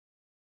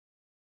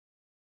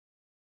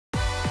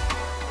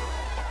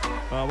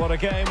Well, what a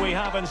game we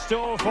have in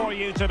store for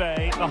you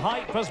today. The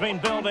hype has been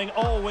building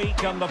all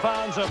week and the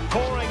fans are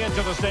pouring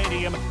into the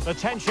stadium. The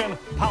tension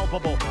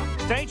palpable.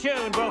 Stay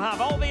tuned, we'll have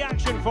all the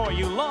action for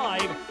you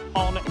live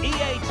on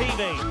EA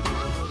TV.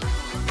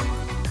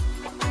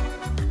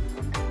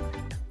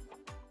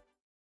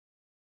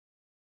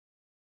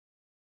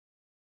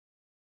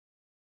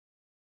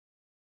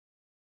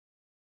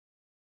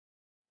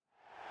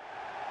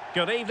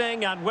 Good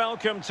evening and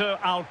welcome to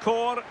Al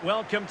Khor.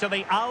 Welcome to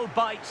the Al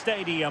Bayt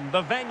Stadium,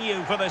 the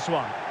venue for this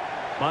one.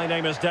 My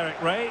name is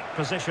Derek Ray,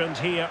 positioned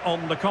here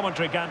on the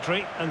commentary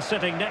gantry, and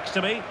sitting next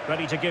to me,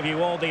 ready to give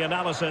you all the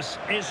analysis,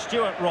 is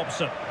Stuart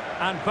Robson.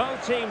 And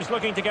both teams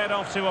looking to get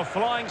off to a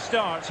flying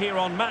start here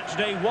on match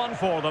day 1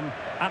 for them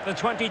at the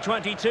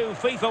 2022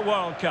 FIFA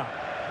World Cup.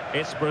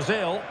 It's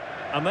Brazil,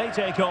 and they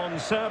take on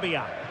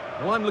Serbia.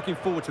 Well, I'm looking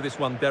forward to this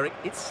one, Derek.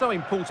 It's so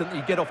important that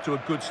you get off to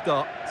a good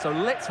start. So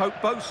let's hope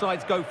both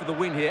sides go for the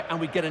win here and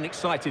we get an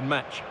exciting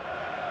match.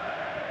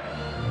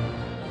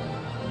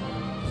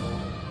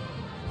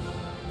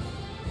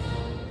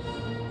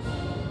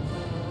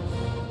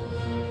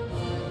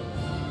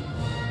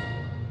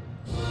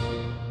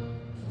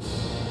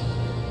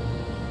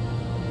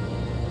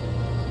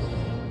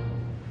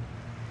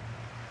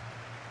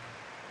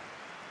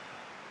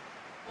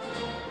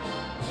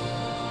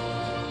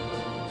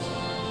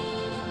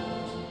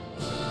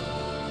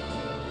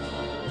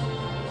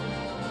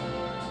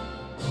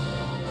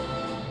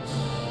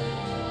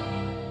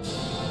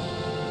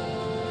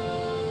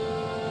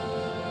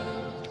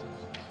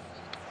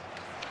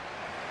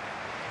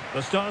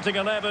 The starting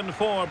 11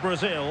 for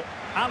Brazil.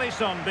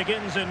 Alisson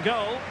begins in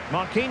goal.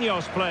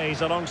 Marquinhos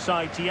plays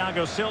alongside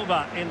Thiago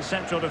Silva in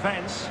central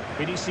defence.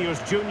 Vinicius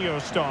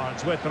Junior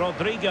starts with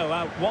Rodrigo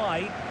out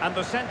wide. And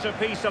the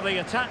centrepiece of the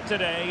attack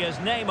today is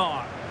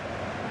Neymar.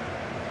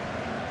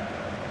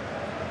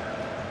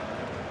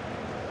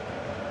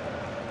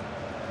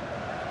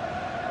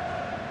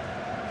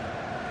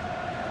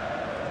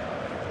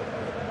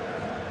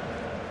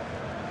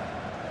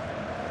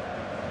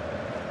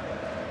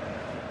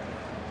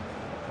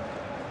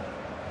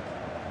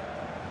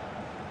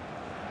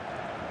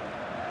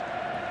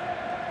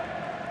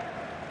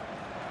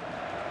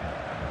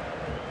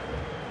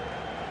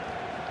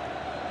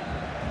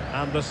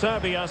 And the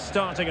Serbia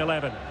starting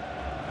 11.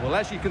 Well,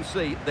 as you can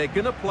see, they're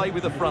going to play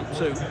with the front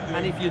two.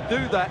 And if you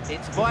do that,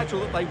 it's vital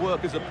that they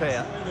work as a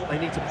pair. They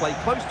need to play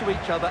close to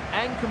each other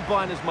and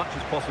combine as much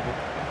as possible.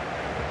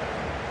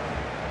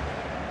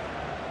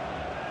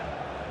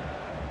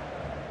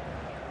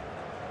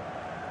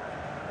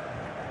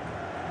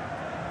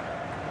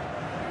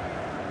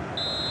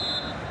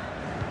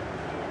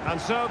 And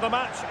so the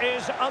match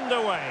is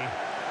underway.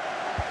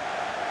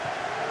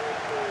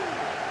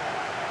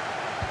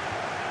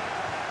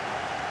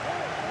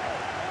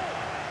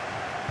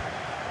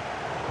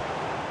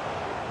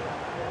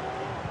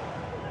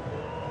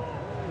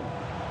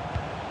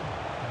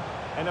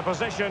 In a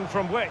position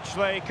from which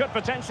they could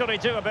potentially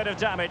do a bit of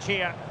damage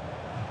here.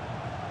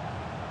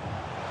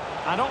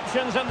 And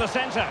options in the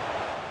centre.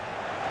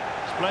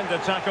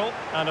 Splendid tackle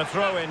and a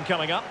throw-in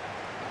coming up.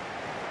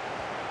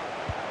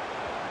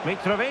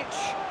 Mitrovic.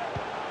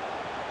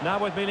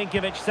 Now with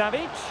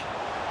Milinkovic-Savic.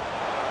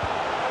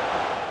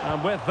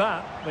 And with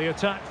that, the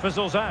attack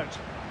fizzles out.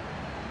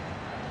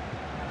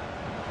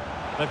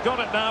 They've got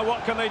it now,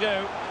 what can they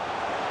do?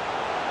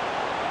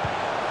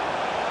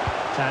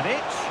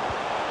 Tadic.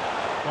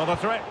 Well, the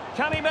threat,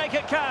 can he make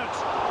it count?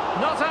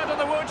 Not out of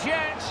the woods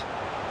yet.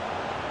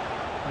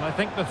 And I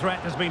think the threat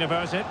has been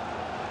averted.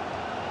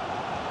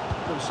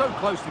 Well, so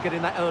close to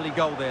getting that early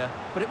goal there,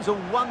 but it was a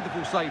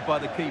wonderful save by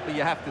the keeper,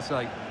 you have to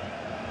say.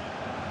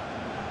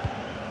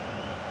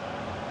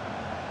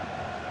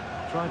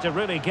 Trying to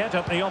really get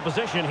at the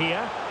opposition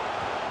here.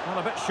 Well,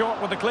 a bit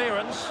short with the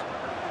clearance.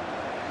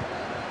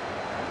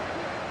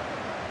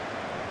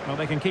 Well,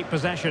 they can keep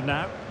possession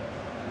now.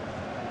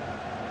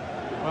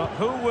 Well,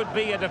 who would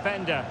be a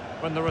defender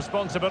when the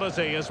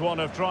responsibility is one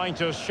of trying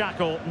to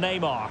shackle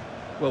Neymar?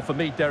 Well, for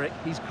me, Derek,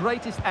 his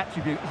greatest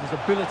attribute is his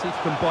ability to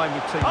combine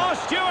with teammates. Oh,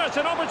 Stuart,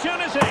 an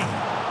opportunity!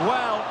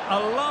 Well, a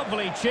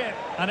lovely chip,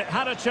 and it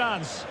had a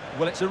chance.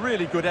 Well, it's a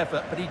really good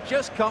effort, but he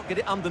just can't get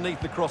it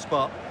underneath the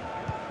crossbar.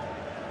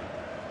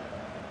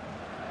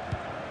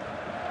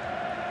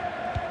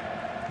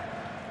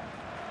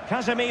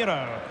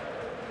 Casemiro.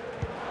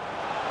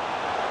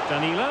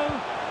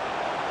 Danilo.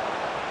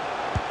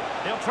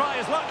 He'll try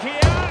his luck here.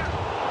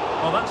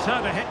 Well, that's how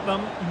to hit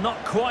them.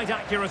 Not quite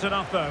accurate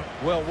enough, though.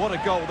 Well, what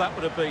a goal that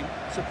would have been.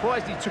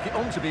 Surprised he took it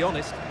on, to be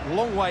honest.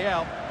 Long way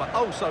out, but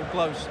oh so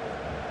close.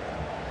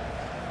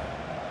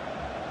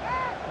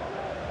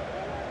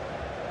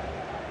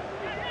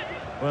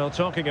 Well,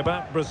 talking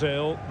about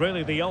Brazil,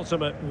 really the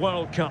ultimate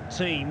World Cup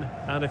team.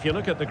 And if you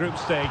look at the group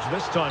stage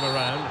this time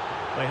around,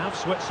 they have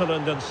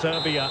Switzerland and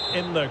Serbia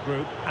in their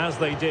group, as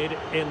they did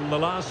in the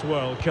last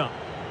World Cup.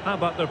 How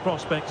about their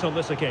prospects on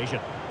this occasion?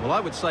 Well, I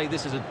would say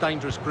this is a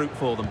dangerous group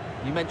for them.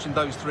 You mentioned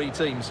those three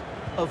teams.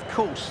 Of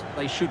course,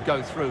 they should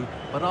go through,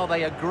 but are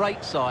they a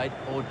great side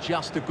or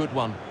just a good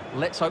one?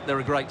 Let's hope they're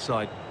a great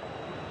side.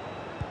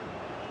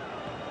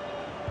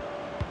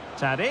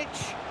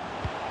 Tadic.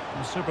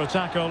 A super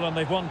tackle and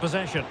they've won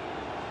possession.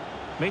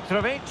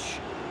 Mitrovic.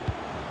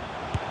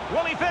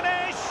 Will he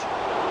finish?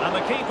 And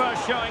the keeper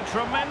showing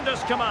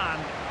tremendous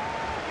command.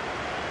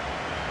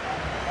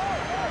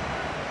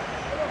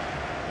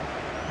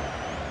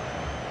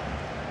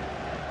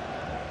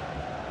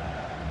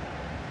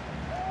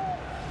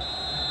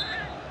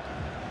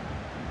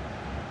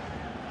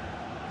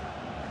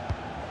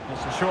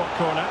 It's a short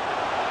corner.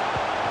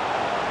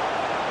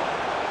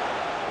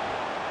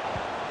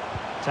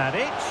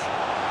 Tadic.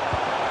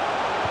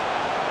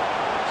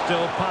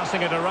 Still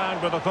passing it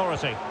around with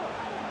authority.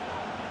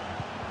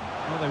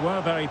 Well, they were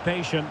very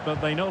patient,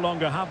 but they no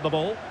longer have the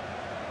ball.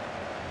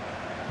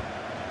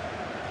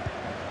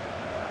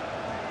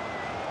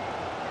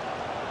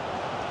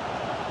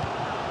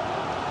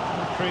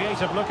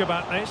 Creative look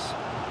about this.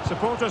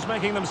 Supporters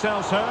making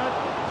themselves heard.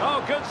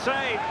 Oh, good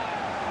save.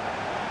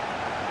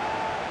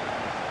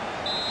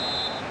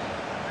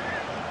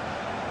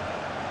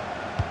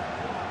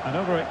 And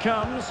over it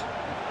comes.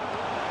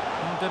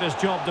 And did his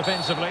job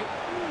defensively.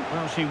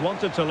 Well, she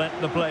wanted to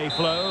let the play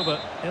flow, but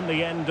in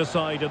the end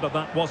decided that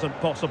that wasn't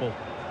possible.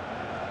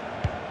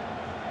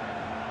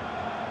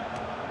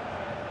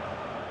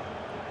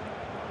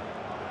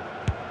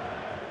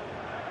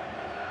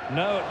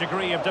 No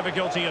degree of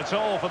difficulty at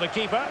all for the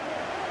keeper.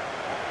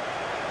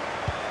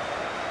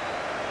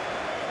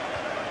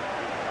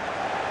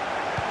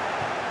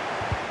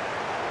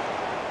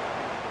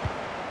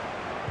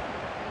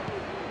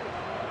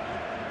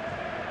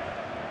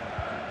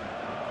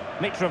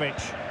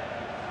 Mitrovic.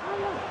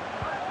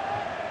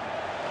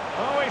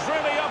 Oh, he's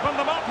really opened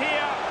them up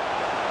here.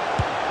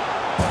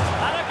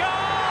 And a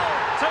goal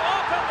to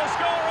open the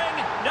scoring.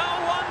 No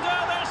wonder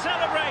they're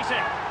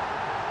celebrating.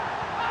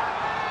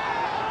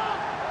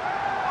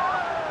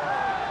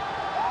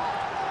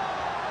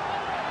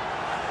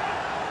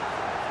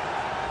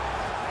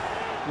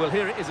 Well,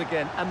 here it is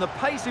again, and the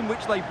pace in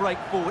which they break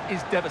forward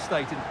is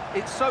devastating.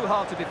 It's so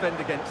hard to defend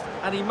against,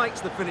 and he makes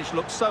the finish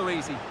look so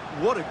easy.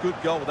 What a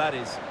good goal that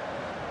is.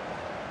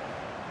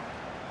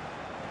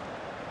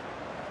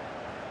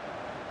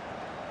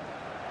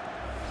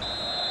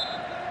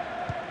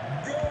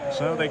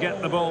 So they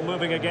get the ball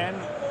moving again.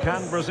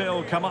 Can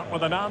Brazil come up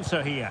with an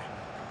answer here?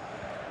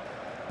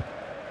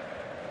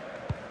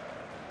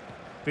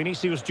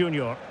 Vinicius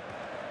Junior.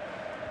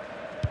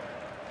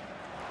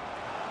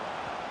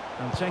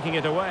 And taking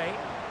it away.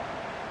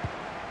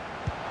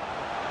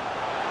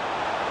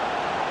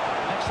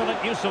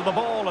 Excellent use of the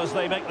ball as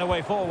they make their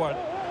way forward.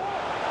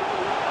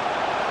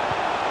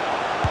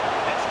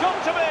 It's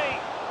got to be!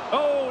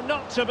 Oh,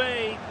 not to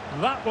be.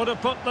 That would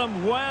have put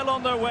them well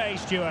on their way,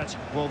 Stuart.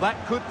 Well,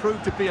 that could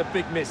prove to be a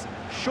big miss.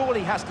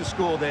 Surely has to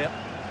score there.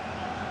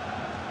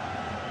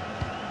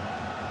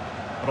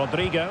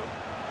 Rodrigo.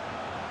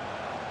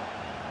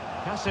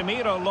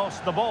 Casemiro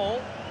lost the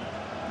ball.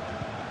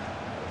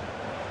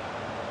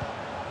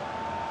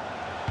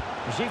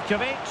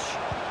 Zivkovic.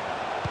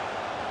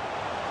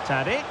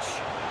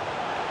 Tadic.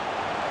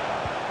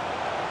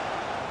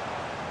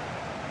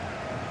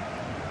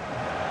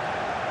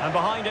 And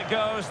behind it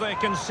goes the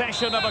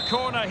concession of a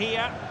corner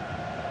here.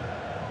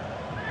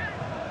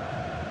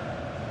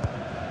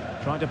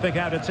 Trying to pick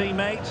out a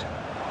teammate.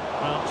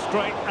 Well,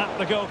 straight at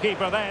the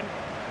goalkeeper then.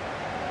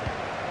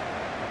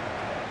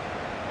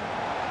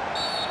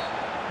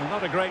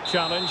 Not a great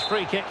challenge.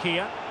 Free kick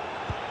here.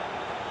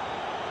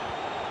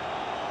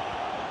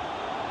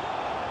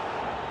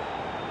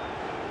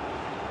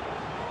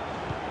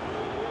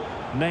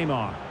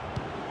 Neymar.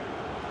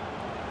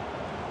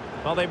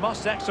 Well, they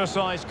must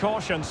exercise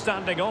caution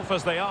standing off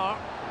as they are.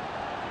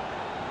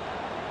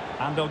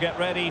 And they'll get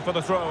ready for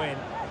the throw-in.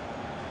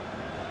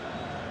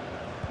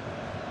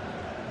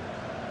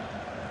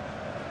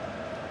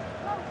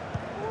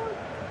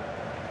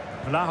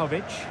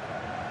 Vlahovic.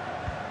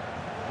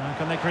 Now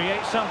can they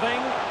create something?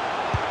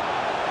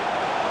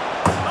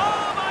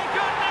 Oh my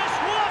goodness,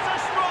 what a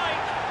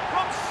strike!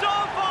 From so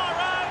far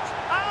out,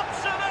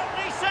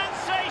 absolutely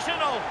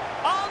sensational,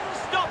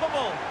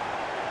 unstoppable.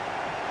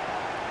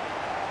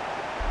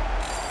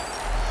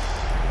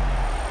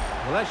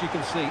 Well, as you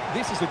can see,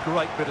 this is a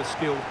great bit of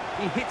skill.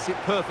 He hits it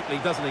perfectly,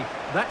 doesn't he?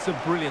 That's a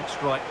brilliant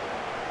strike.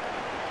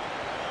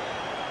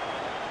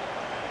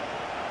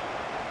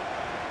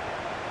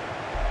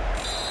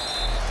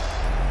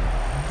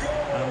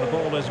 And the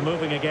ball is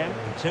moving again.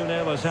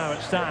 2-0 is how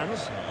it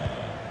stands.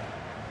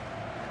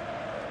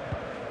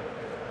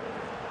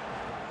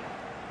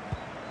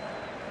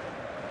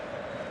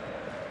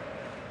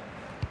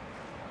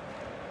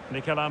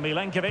 Nikola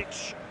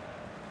Milenkovic.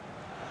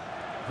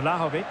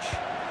 Vlahovic.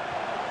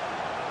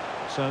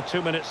 So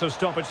 2 minutes of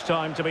stoppage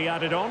time to be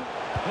added on.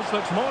 This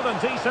looks more than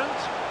decent.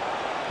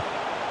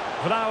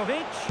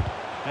 Vlahovic.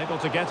 Able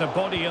to get a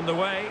body in the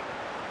way.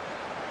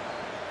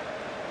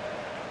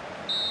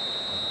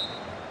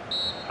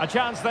 A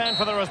chance then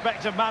for the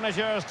respective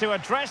managers to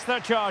address their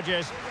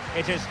charges.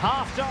 It is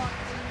half-time.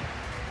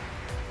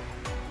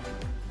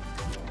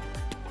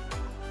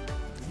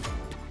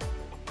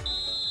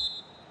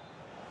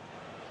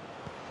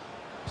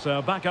 So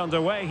back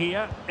underway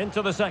here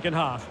into the second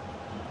half.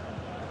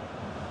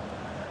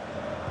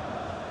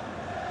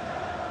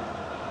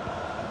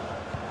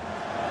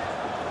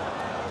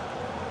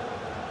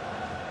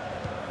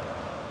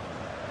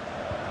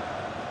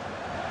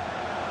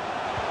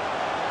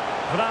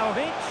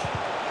 Vlahovic.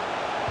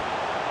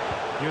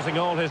 Using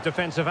all his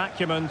defensive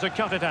acumen to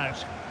cut it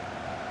out.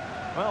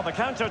 Well, the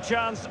counter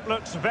chance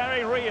looks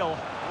very real.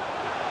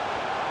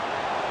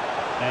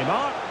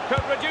 Neymar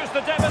could reduce the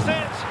deficit.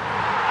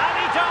 And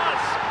he does!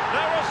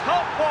 There is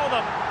hope for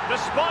them,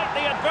 despite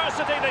the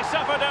adversity they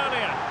suffered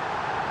earlier.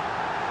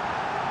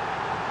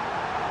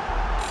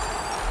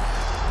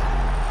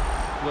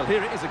 Well,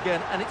 here it is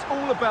again, and it's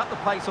all about the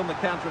pace on the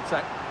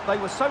counter-attack. They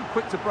were so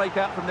quick to break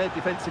out from their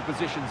defensive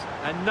positions,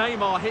 and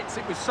Neymar hits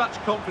it with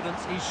such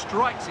confidence. He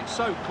strikes it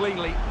so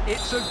cleanly.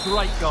 It's a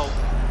great goal.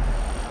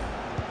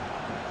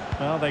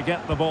 Well, they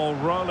get the ball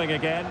rolling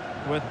again,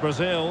 with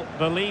Brazil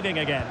the leading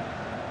again.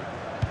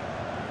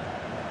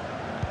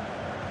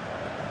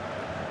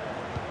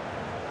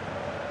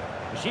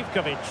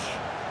 Zivkovic.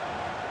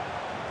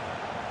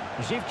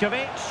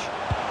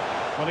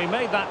 Well, he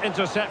made that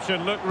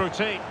interception look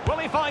routine. Will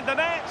he find the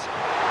net?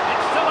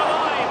 It's still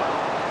alive.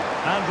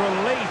 And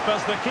relief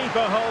as the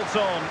keeper holds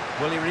on.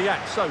 Well, he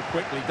reacts so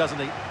quickly, doesn't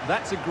he?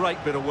 That's a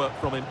great bit of work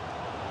from him.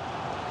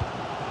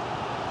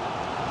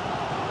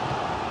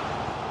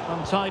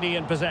 Untidy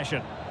in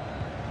possession.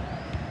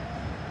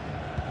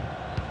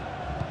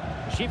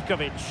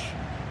 Zivkovic.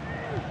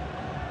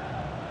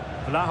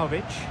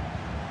 Vlahovic.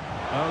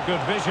 Oh,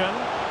 good vision.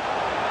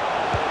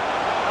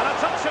 And a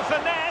touch of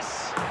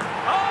finesse.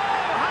 Oh,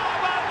 how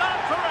about that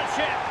for a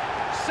chip?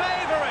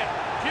 Savour it.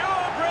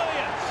 Pure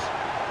brilliance.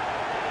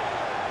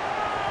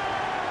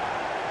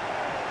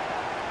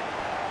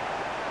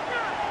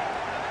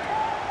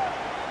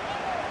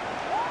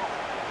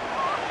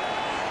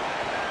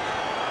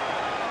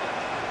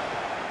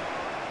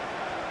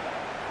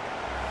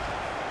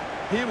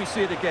 Here we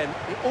see it again.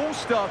 It all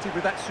started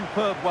with that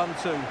superb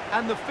 1-2,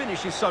 and the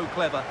finish is so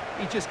clever.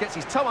 He just gets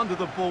his toe under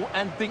the ball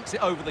and dinks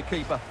it over the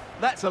keeper.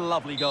 That's a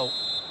lovely goal.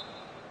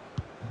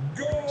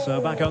 So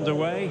back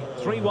underway,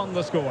 3-1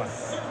 the score.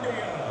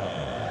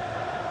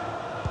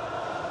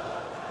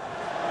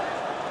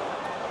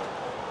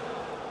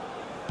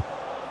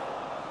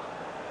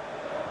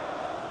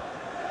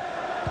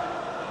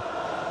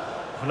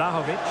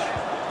 Vlahovic.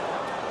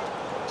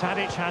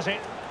 Tadic has it.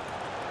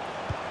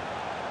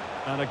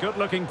 And a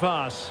good-looking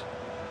pass.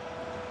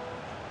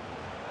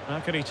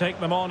 How can he take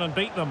them on and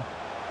beat them?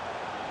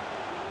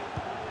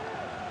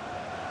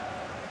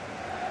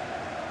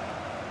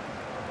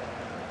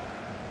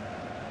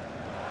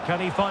 Can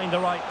he find the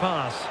right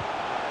pass?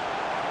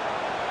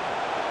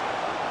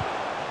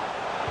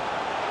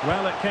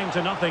 Well, it came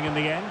to nothing in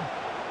the end.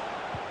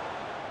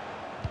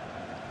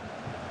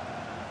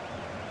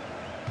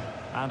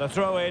 And a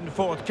throw-in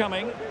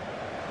forthcoming.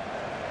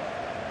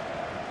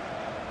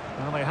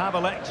 Well, they have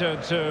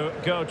elected to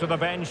go to the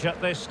bench at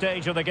this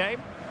stage of the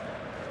game.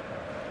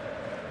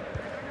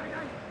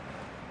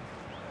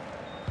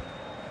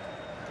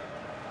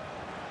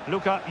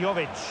 Luka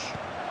Jovic.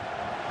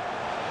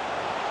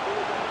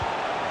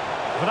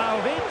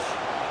 Vlahovic.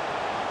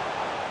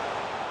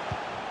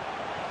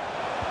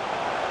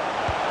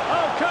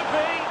 Oh, could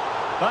be.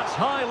 That's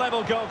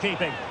high-level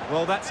goalkeeping.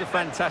 Well, that's a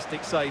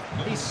fantastic save.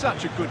 He's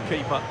such a good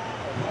keeper.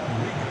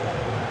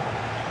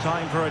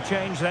 Time for a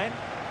change then.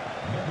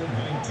 Number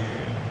 19,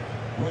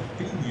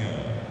 Rafinha.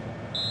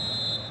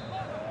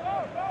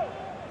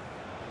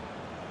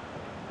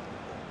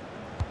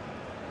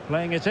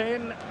 Playing it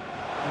in.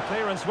 The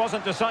clearance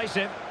wasn't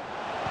decisive.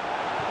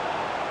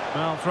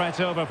 Well,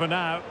 threat over for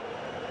now.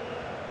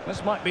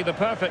 This might be the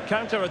perfect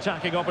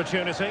counter-attacking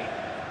opportunity.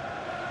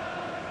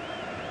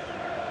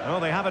 Oh,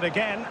 they have it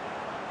again.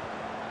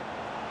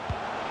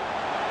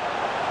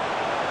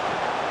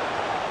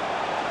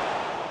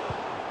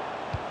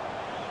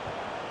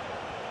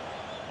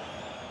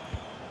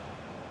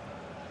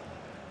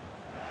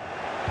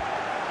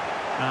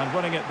 And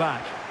running it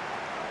back.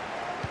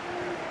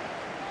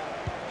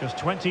 Just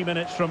 20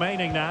 minutes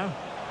remaining now.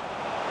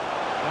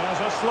 There's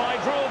a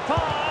slide rule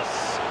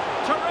pass.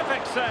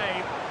 Terrific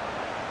save.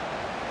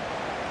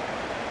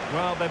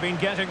 Well, they've been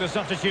getting the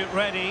substitute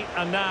ready,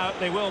 and now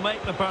they will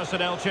make the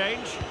personnel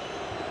change.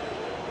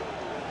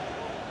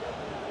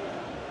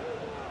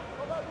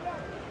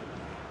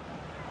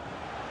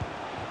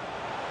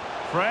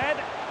 Fred.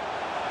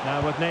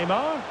 Now with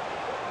Neymar.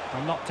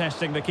 I'm not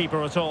testing the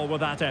keeper at all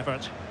with that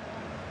effort.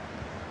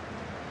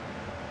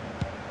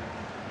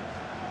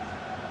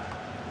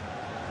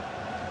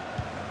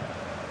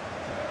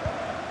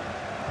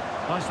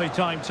 Nicely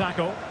timed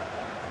tackle.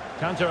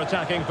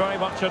 Counter-attacking, very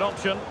much an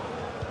option.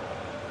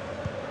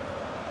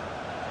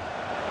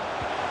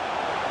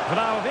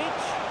 Vlahovic.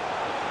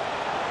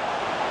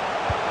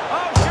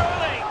 Oh,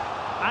 surely!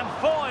 And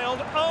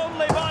foiled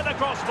only by the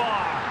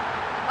crossbar.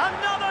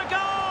 Another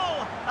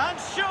goal! And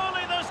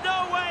surely there's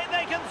no way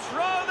they can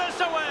throw this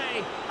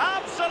away.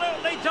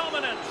 Absolutely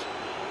dominant.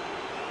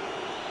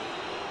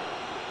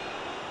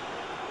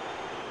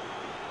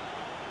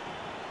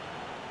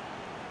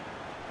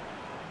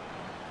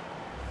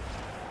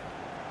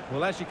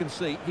 Well, as you can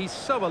see, he's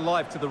so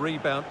alive to the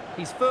rebound.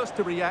 He's first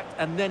to react,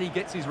 and then he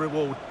gets his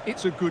reward.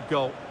 It's a good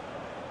goal.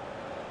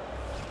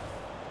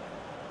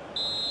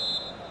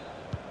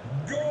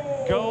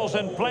 Goals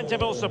in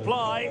plentiful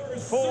supply.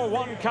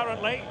 4-1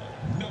 currently.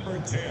 Number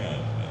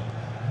 10,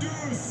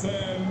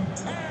 Dusan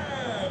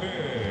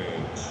Tadic.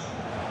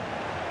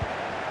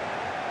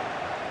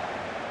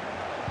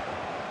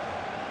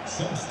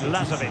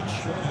 Lazovic.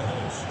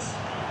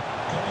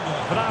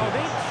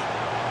 Vlahovic.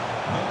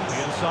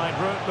 The inside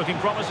route looking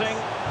promising.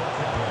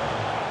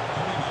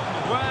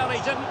 Well,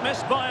 he didn't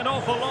miss by an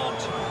awful lot.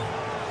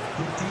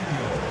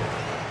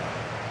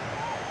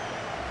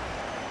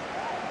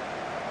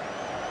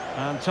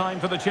 And time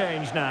for the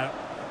change now.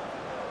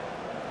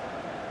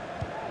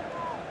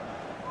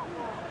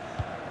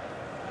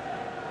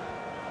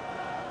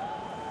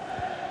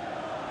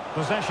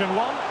 Possession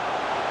one.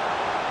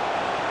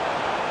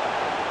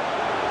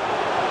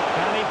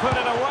 Can he put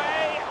it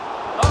away?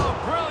 Oh,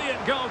 brilliant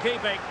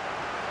goalkeeping.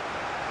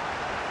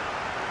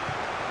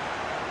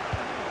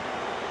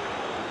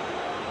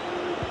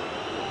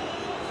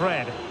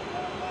 Fred.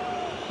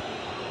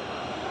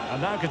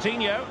 And now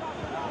Coutinho.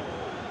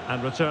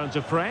 And return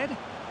to Fred.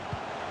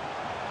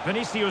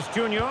 Vinicius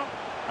Junior.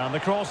 And the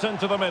cross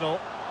into the middle.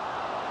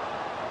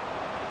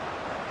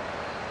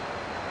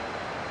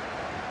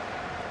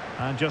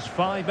 And just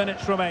 5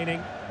 minutes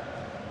remaining.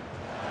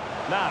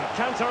 Now,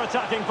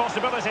 counter-attacking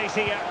possibilities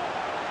here.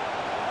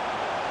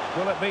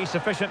 Will it be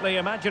sufficiently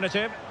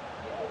imaginative?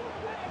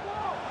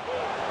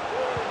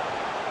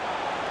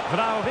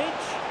 Vlahovic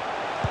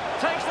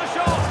takes the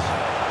shot.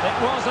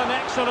 It was an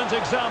excellent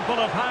example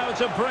of how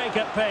to break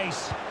at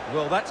pace.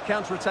 Well, that's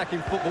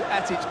counter-attacking football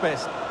at its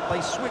best.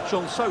 They switch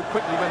on so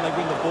quickly when they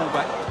win the ball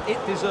back.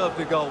 It deserved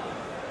a goal.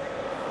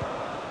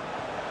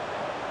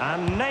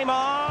 And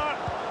Neymar.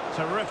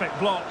 Terrific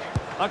block.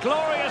 A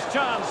glorious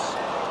chance.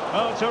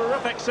 Oh,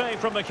 terrific save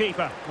from the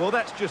keeper. Well,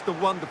 that's just a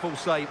wonderful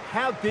save.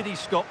 How did he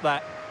stop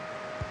that?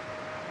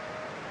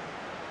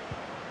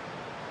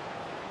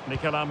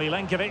 Nikola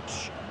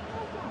Milenkovic.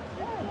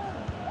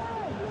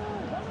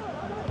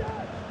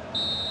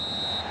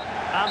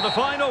 And the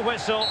final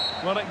whistle,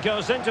 well, it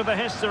goes into the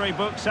history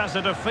books as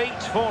a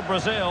defeat for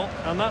Brazil,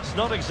 and that's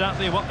not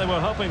exactly what they were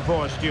hoping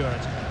for, Stuart.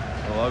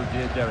 Oh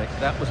dear, Derek,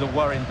 that was a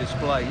worrying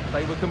display.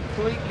 They were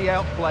completely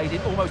outplayed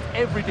in almost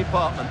every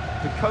department.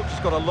 The coach has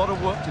got a lot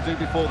of work to do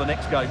before the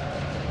next game.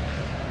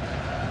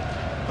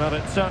 Well,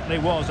 it certainly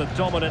was a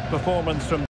dominant performance from